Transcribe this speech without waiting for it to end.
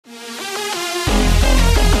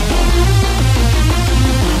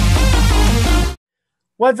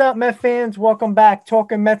What's up, Met fans? Welcome back.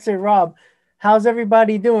 Talking Mets with Rob. How's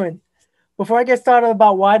everybody doing? Before I get started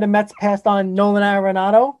about why the Mets passed on Nolan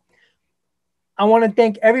Arenado, I want to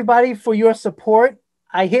thank everybody for your support.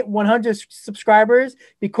 I hit 100 subscribers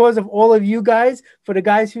because of all of you guys. For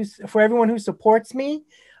everyone who supports me,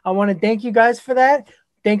 I want to thank you guys for that.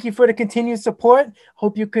 Thank you for the continued support.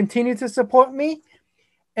 Hope you continue to support me.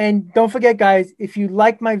 And don't forget, guys, if you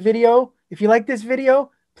like this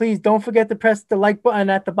video, please don't forget to press the like button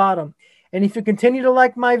at the bottom. And if you continue to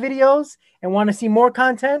like my videos and want to see more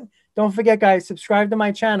content, don't forget, guys, subscribe to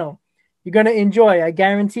my channel. You're going to enjoy. I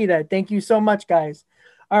guarantee that. Thank you so much, guys.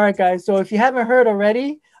 All right, guys. So if you haven't heard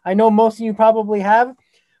already, I know most of you probably have,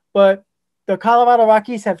 but the Colorado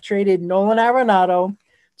Rockies have traded Nolan Arenado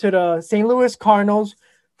to the St. Louis Cardinals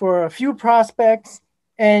for a few prospects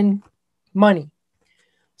and money.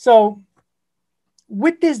 So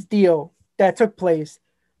with this deal that took place,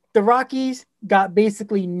 the Rockies got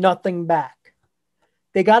basically nothing back.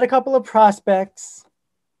 They got a couple of prospects,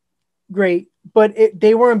 great, but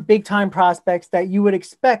they weren't big-time prospects that you would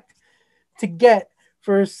expect to get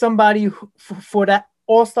for somebody for that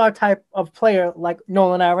all-star type of player like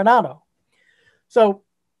Nolan Arenado. So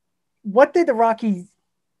what did the Rockies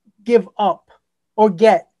give up or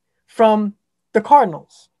get from the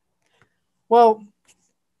Cardinals? Well,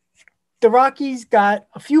 the Rockies got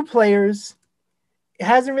a few players. It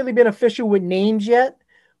hasn't really been official with names yet,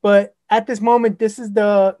 but at this moment, this is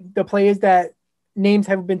the players that names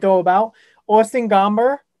have been thrown about: Austin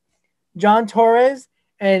Gomber, John Torres,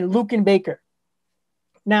 and Luken Baker.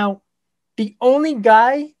 Now, the only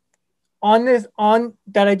guy on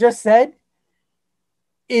that I just said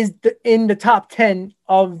is in the top 10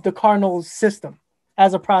 of the Cardinals system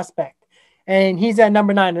as a prospect, and he's at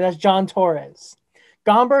number 9, and that's John Torres.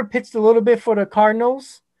 Gomber pitched a little bit for the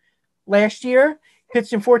Cardinals last year.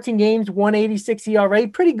 Pitched in 14 games, 186 ERA,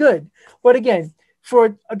 pretty good. But again,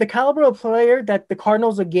 for the caliber of player that the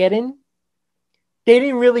Cardinals are getting, they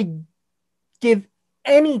didn't really give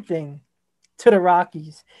anything to the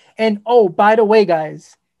Rockies. And oh, by the way,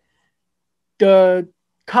 guys, the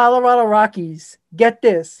Colorado Rockies, get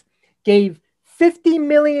this, gave $50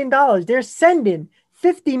 million. They're sending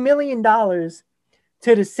 $50 million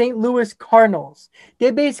to the St. Louis Cardinals.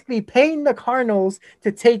 They're basically paying the Cardinals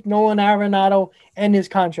to take Nolan Arenado and his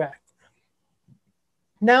contract.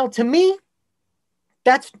 Now, to me,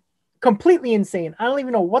 that's completely insane. I don't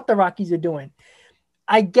even know what the Rockies are doing.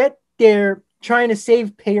 I get they're trying to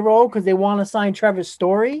save payroll because they want to sign Trevor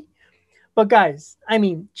Story. But guys, I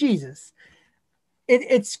mean, Jesus.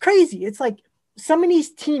 It's crazy. It's like some of these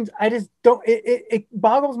teams, I just don't, it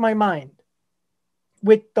boggles my mind.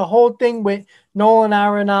 With the whole thing with Nolan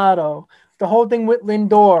Arenado, the whole thing with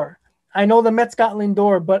Lindor. I know the Mets got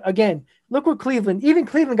Lindor, but again, look what Cleveland, even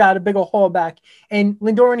Cleveland got a bigger haul back, and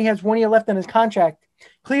Lindor only has 1 year left on his contract.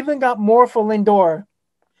 Cleveland got more for Lindor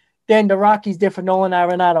than the Rockies did for Nolan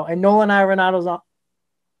Arenado, and Nolan Arenado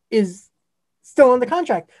is still on the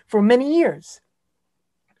contract for many years.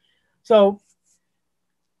 So,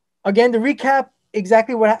 again, to recap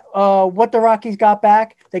exactly what the Rockies got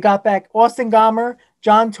back, they got back Austin Gomber,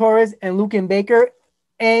 John Torres, and Luken Baker,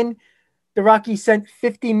 and the Rockies sent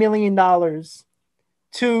 $50 million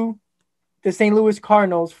to the St. Louis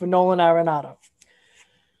Cardinals for Nolan Arenado.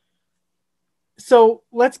 So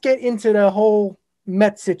let's get into the whole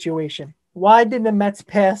Mets situation. Why did the Mets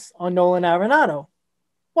pass on Nolan Arenado?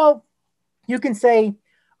 Well, you can say,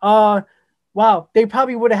 wow, they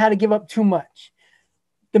probably would have had to give up too much.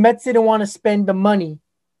 The Mets didn't want to spend the money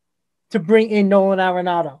to bring in Nolan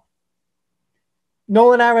Arenado.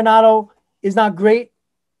 Nolan Arenado is not great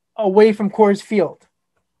away from COORS Field.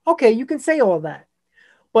 Okay, you can say all that.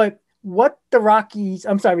 But what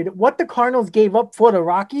the Cardinals gave up for the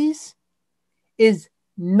Rockies is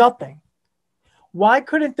nothing. Why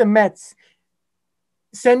couldn't the Mets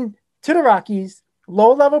send to the Rockies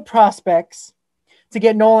low-level prospects to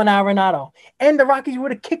get Nolan Arenado? And the Rockies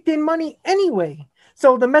would have kicked in money anyway.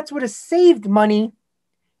 So the Mets would have saved money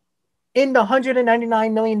in the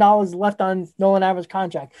 $199 million left on Nolan Arenado's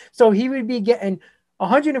contract. So he would be getting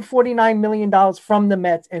 $149 million from the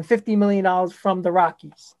Mets and $50 million from the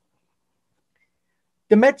Rockies.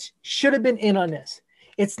 The Mets should have been in on this.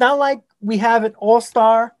 It's not like we have an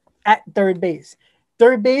all-star at third base.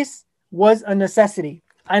 Third base was a necessity.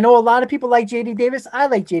 I know a lot of people like J.D. Davis. I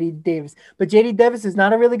like J.D. Davis. But J.D. Davis is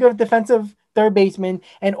not a really good defensive third baseman.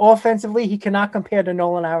 And offensively, he cannot compare to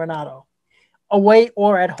Nolan Arenado, away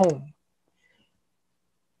or at home.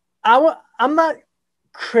 I'm not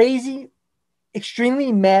crazy,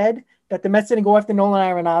 extremely mad that the Mets didn't go after Nolan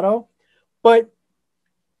Arenado. But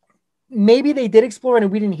maybe they did explore it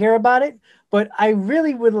and we didn't hear about it. But I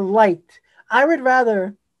really would have liked, I would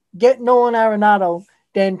rather get Nolan Arenado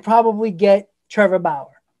than probably get Trevor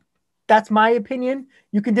Bauer. That's my opinion.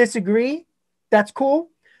 You can disagree. That's cool.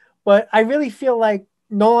 But I really feel like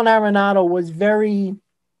Nolan Arenado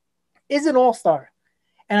is an all-star.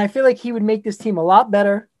 And I feel like he would make this team a lot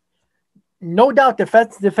better. No doubt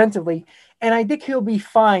defensively. And I think he'll be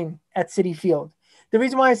fine at Citi Field. The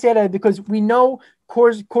reason why I say that is because we know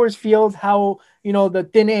Coors Field, how, the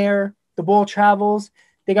thin air, the ball travels.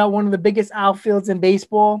 They got one of the biggest outfields in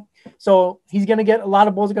baseball. So he's going to get a lot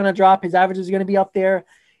of balls are going to drop. His average is going to be up there.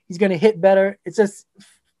 He's going to hit better. It's just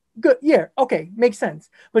good. Yeah. Okay. Makes sense.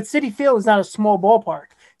 But Citi Field is not a small ballpark.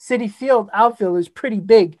 Citi Field outfield is pretty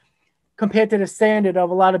big compared to the standard of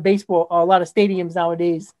a lot of stadiums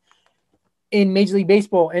nowadays in Major League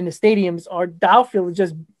Baseball. And the outfield is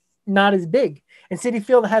just not as big. And Citi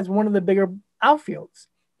Field has one of the bigger outfields.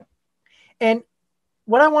 And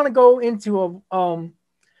what I want to go into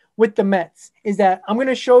with the Mets is that I'm going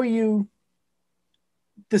to show you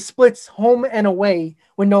the splits home and away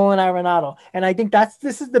with Nolan Arenado. And I think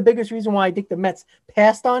this is the biggest reason why I think the Mets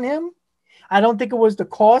passed on him. I don't think it was the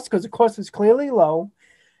cost, because the cost was clearly low.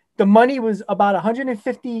 The money was about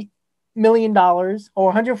 $150 million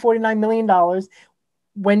or $149 million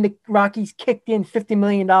when the Rockies kicked in $50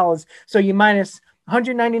 million. So you minus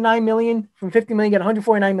 $199 million from $50 million, get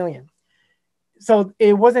 $149 million. So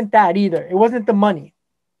it wasn't that either. It wasn't the money.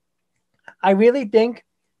 I really think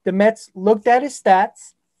the Mets looked at his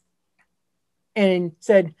stats and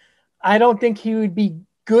said, I don't think he would be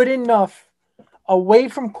good enough away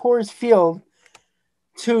from Coors Field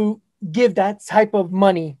to give that type of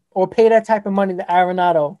money or pay that type of money to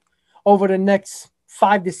Arenado over the next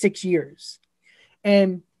 5 to 6 years.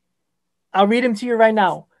 And I'll read them to you right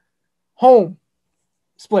now. Home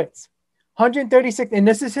splits, 136, and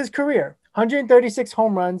this is his career, 136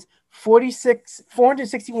 home runs,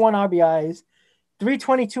 461 RBIs,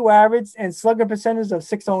 322 average, and slugging percentage of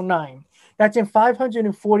 609. That's in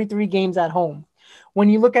 543 games at home. When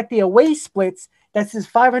you look at the away splits, that's his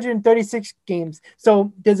 536 games.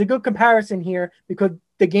 So there's a good comparison here because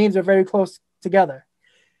the games are very close together.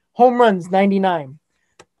 Home runs, 99.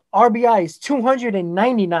 RBIs,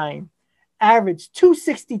 299. Average,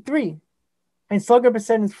 263. And slugging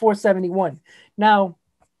percentage, 471. Now,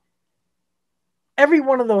 every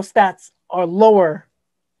one of those stats are lower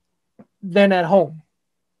than at home.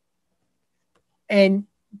 And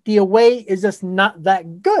the away is just not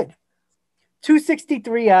that good.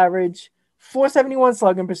 263 average, 471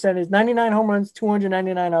 slugging percentage, 99 home runs,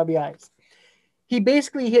 299 RBIs. He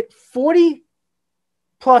basically hit 40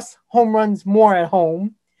 plus home runs more at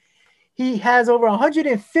home. He has over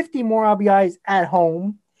 150 more RBIs at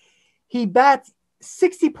home. He bats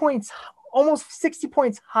 60 points, almost 60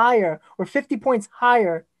 points higher or 50 points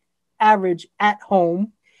higher average at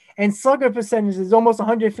home. And slugging percentage is almost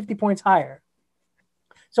 150 points higher.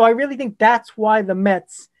 So I really think that's why the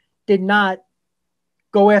Mets did not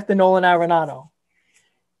go after Nolan Arenado.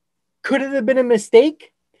 Could it have been a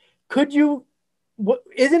mistake? Isn't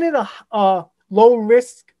it a low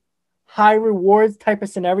risk, high rewards type of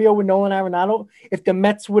scenario with Nolan Arenado? If the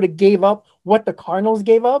Mets would have gave up what the Cardinals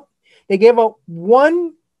gave up, they gave up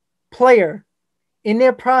one player in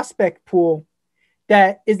their prospect pool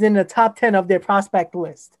that is in the top 10 of their prospect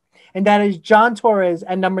list. And that is John Torres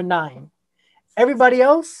at number 9. Everybody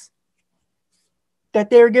else that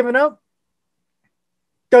they're giving up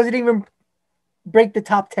doesn't even break the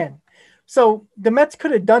top 10. So the Mets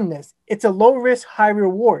could have done this. It's a low risk, high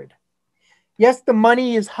reward. Yes, the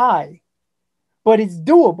money is high, but it's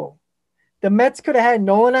doable. The Mets could have had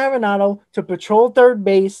Nolan Arenado to patrol third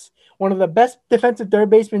base, one of the best defensive third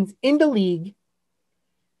basemen in the league,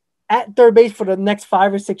 at third base for the next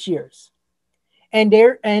 5 or 6 years. And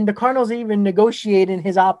the Cardinals even negotiated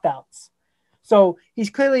his opt-outs. So he's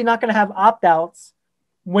clearly not going to have opt-outs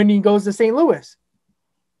when he goes to St. Louis.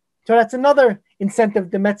 So that's another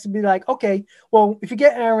incentive the Mets to be like, okay, well, if you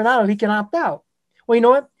get Arenado, he can opt out. Well, you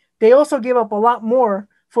know what? They also gave up a lot more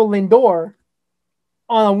for Lindor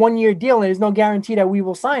on a 1-year deal, and there's no guarantee that we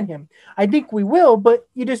will sign him. I think we will, but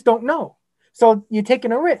you just don't know. So you're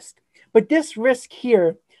taking a risk. But this risk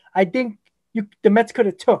here, I think the Mets could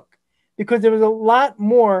have took, because there was a lot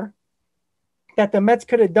more that the Mets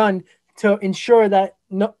could have done to ensure that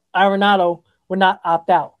Arenado would not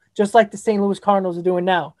opt out, just like the St. Louis Cardinals are doing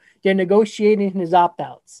now. They're negotiating his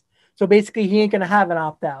opt-outs. So basically, he ain't going to have an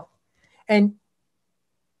opt-out. And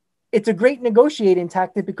it's a great negotiating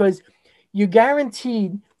tactic because you're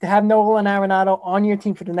guaranteed to have Nolan Arenado on your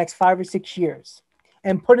team for the next 5 or 6 years.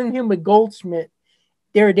 And putting him with Goldschmidt,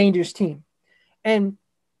 they're a dangerous team. And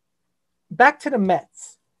back to the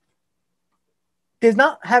Mets. there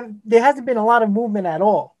hasn't been a lot of movement at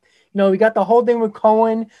all. You know, we got the whole thing with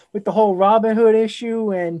Cohen, with the whole Robin Hood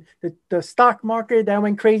issue and the stock market that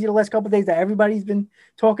went crazy the last couple of days that everybody's been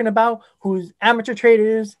talking about, who's amateur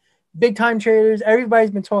traders, big time traders,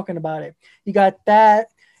 everybody's been talking about it. You got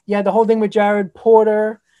that. You had the whole thing with Jared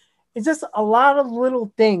Porter. It's just a lot of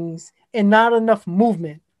little things and not enough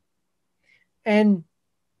movement. And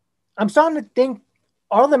I'm starting to think,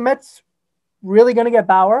 are the Mets really going to get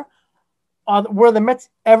Bauer? Were the Mets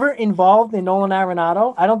ever involved in Nolan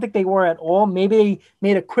Arenado? I don't think they were at all. Maybe they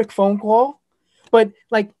made a quick phone call, but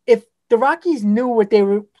like if the Rockies knew what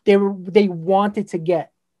they wanted to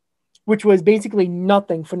get, which was basically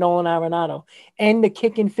nothing for Nolan Arenado, and the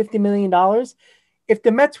kick in $50 million, if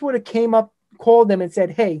the Mets would have called them and said,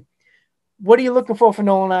 "Hey, what are you looking for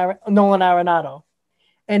Nolan Arenado?"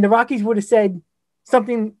 and the Rockies would have said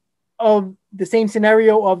something of the same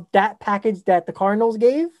scenario of that package that the Cardinals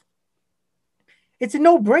gave, it's a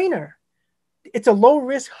no-brainer. It's a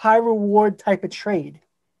low-risk, high-reward type of trade.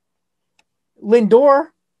 Lindor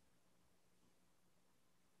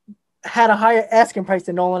had a higher asking price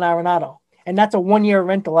than Nolan Arenado, and that's a one-year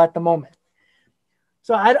rental at the moment.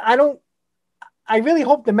 So I really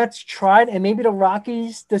hope the Mets tried, and maybe the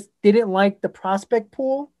Rockies just didn't like the prospect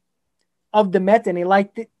pool of the Mets, and they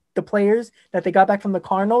liked the players that they got back from the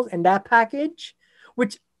Cardinals and that package,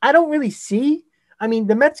 which I don't really see. I mean,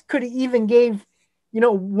 the Mets could have even gave,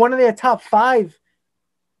 one of their top 5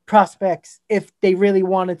 prospects if they really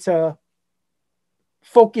wanted to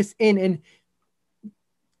focus in and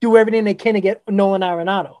do everything they can to get Nolan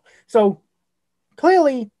Arenado. So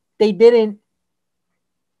clearly they didn't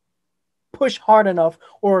push hard enough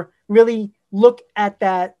or really look at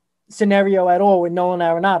that scenario at all with Nolan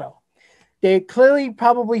Arenado. They clearly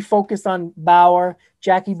probably focused on Bauer,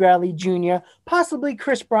 Jackie Bradley Jr., possibly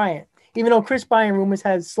Chris Bryant. Even though Chris Bryant rumors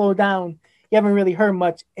has slowed down, you haven't really heard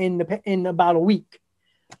much in about a week.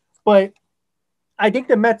 But I think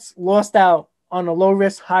the Mets lost out on a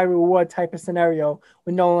low-risk, high-reward type of scenario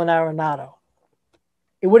with Nolan Arenado.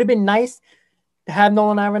 It would have been nice to have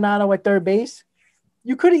Nolan Arenado at third base.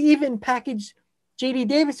 You could have even packaged J.D.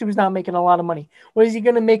 Davis, who's not making a lot of money. What is he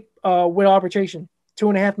going to make with arbitration?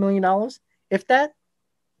 $2.5 million, if that?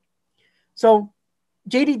 So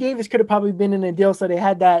J.D. Davis could have probably been in a deal, so they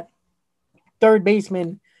had that third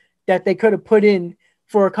baseman that they could have put in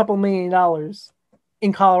for a couple $1 million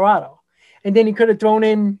in Colorado. And then he could have thrown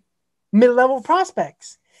in mid-level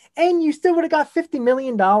prospects. And you still would have got $50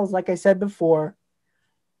 million, like I said before,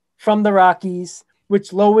 from the Rockies,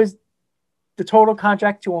 which lowers the total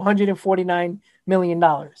contract to $149 million.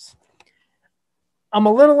 I'm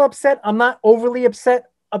a little upset. I'm not overly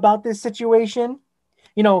upset about this situation.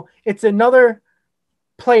 It's another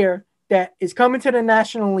player that is coming to the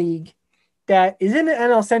National League that is in the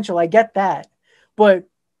NL Central. I get that. But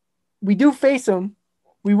we do face them.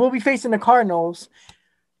 We will be facing the Cardinals.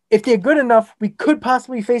 If they're good enough, we could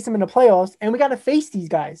possibly face them in the playoffs, and we got to face these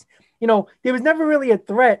guys. There was never really a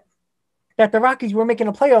threat that the Rockies were making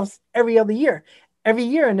the playoffs every year,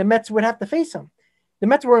 and the Mets would have to face them. The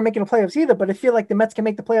Mets weren't making the playoffs either, but I feel like the Mets can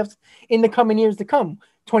make the playoffs in the coming years to come,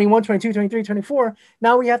 21, 22, 23, 24.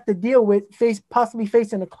 Now we have to deal with possibly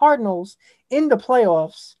facing the Cardinals in the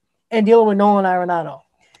playoffs and dealing with Nolan Arenado.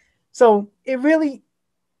 So it really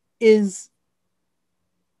is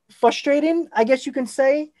frustrating, I guess you can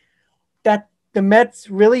say, that the Mets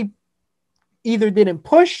really either didn't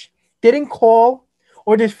push, didn't call,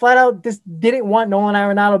 or just flat out just didn't want Nolan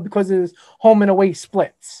Arenado because of his home and away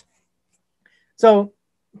splits. So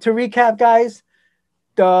to recap, guys,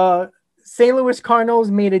 the St. Louis Cardinals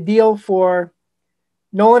made a deal for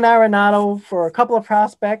Nolan Arenado for a couple of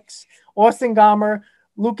prospects, Austin Gomber,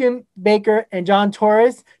 Lucan Baker, and John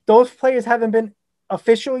Torres. Those players haven't been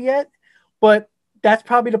official yet, but that's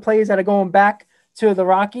probably the players that are going back to the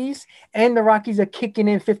Rockies, and the Rockies are kicking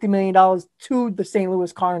in $50 million to the St.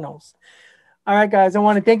 Louis Cardinals. All right, guys, I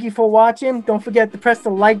want to thank you for watching. Don't forget to press the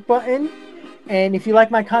like button. And if you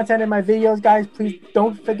like my content and my videos, guys, please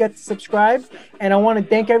don't forget to subscribe. And I want to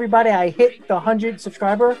thank everybody. I hit the 100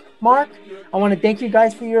 subscriber mark. I want to thank you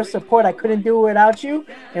guys for your support. I couldn't do it without you.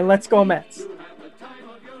 And let's go Mets.